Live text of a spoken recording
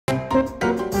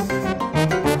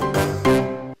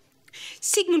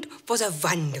was a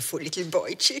wonderful little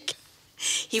boy chick.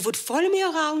 He would follow me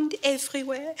around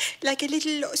everywhere like a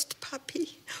little lost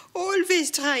puppy, always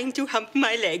trying to hump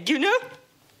my leg, you know?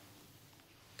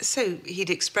 So he'd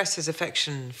express his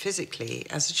affection physically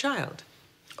as a child?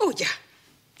 Oh, yeah.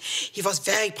 He was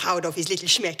very proud of his little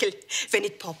schmeckel when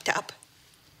it popped up.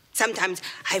 Sometimes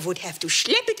I would have to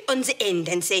slap it on the end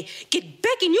and say, "Get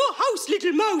back in your house,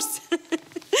 little mouse."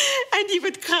 And he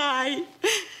would cry.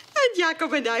 And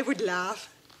Jacob and I would laugh.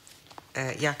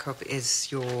 Jacob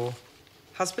is your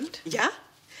husband? Yeah.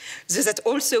 So that's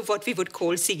also what we would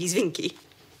call Siggy's Winky.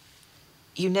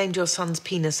 You named your son's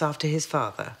penis after his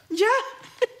father? Yeah.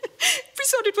 We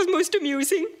thought it was most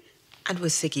amusing. And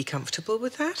was Siggy comfortable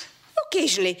with that?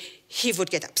 Occasionally, he would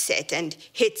get upset and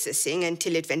hit the thing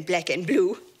until it went black and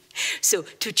blue. So,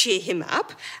 to cheer him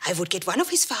up, I would get one of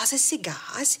his father's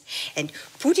cigars and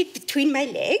put it between my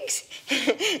legs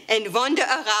and wander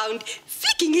around,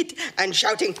 flicking it and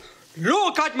shouting,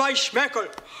 "Look at my schmeckel!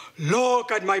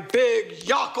 Look at my big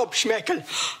Jakob schmeckel!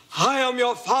 I am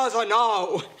your father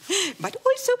now! But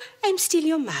also, I'm still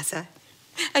your mother."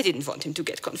 I didn't want him to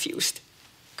get confused.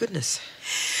 Goodness.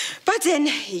 But then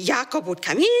Jakob would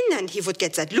come in and he would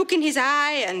get that look in his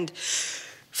eye and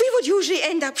we would usually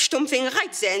end up stumping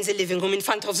right there in the living room in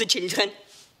front of the children.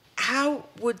 How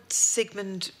would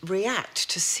Sigmund react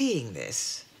to seeing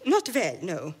this? Not well,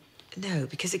 no. No,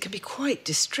 because it can be quite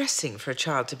distressing for a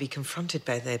child to be confronted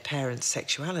by their parents'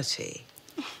 sexuality.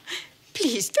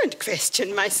 Please don't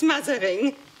question my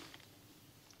smothering.